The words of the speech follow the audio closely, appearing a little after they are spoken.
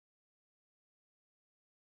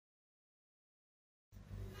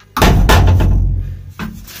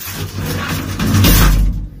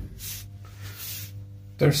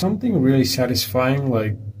There's something really satisfying,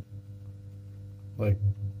 like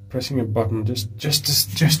pressing a button. Just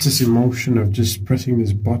this emotion of just pressing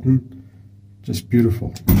this button, just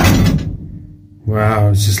beautiful. Wow,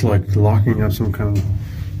 it's just like locking up some kind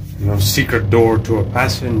of, secret door to a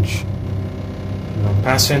passage.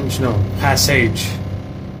 Passage.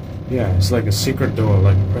 Yeah, it's like a secret door,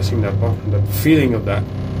 like pressing that button. The feeling of that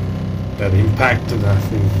impact of that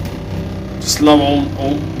thing. Just love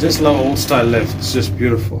old style lift. It's just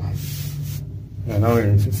beautiful. Yeah, now we're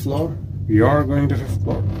in 5th floor. We are going to 5th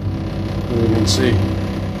floor. As you can see.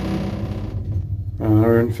 And now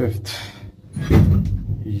we're in 5th.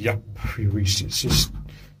 Yup, we reached it. It's just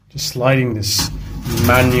sliding this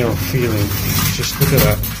manual feeling. Just look at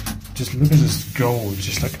that. Just look at this go. It's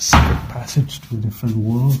just like a secret passage to a different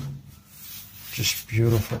world. Just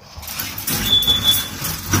beautiful.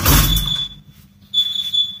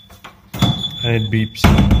 And it beeps.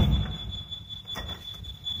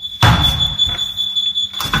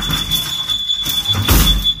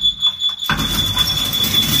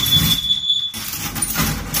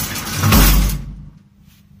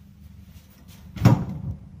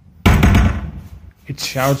 It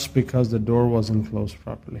shouts because the door wasn't closed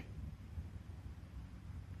properly.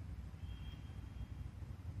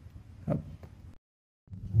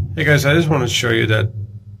 Hey guys, I just want to show you that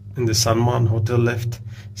in the Sanam hotel lift,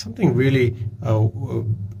 something really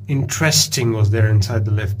interesting was there inside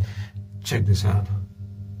the lift. Check this out.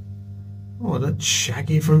 Oh, that's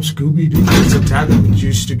Shaggy from Scooby-Doo. It's a tag that we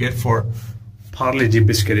used to get for Parle G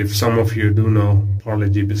biscuit, if some of you do know Parle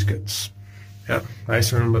G biscuits. Yeah, I used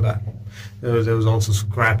to remember that. There was also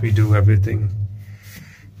Scrappy-Doo everything.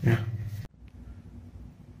 Yeah.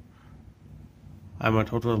 I'm at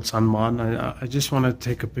Hotel Sanam. I just want to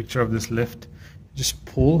take a picture of this lift. Just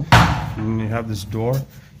pull, and you have this door.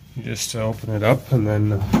 You just open it up, and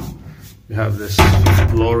then you have this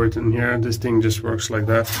floor written here. This thing just works like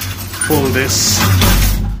that. Pull this,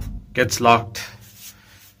 gets locked,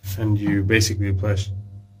 and you basically press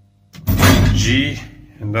G,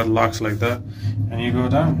 and that locks like that, and you go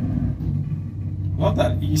down. Love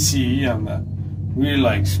that ECE on that.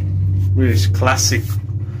 Really classic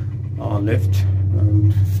lift.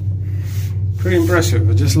 And pretty impressive.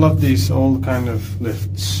 I just love these old kind of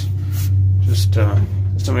lifts. Just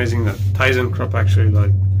amazing that ThyssenKrupp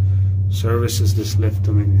actually services this lift.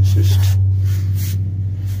 I mean, it's just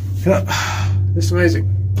it's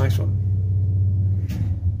amazing. Nice one.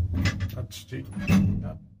 That's G.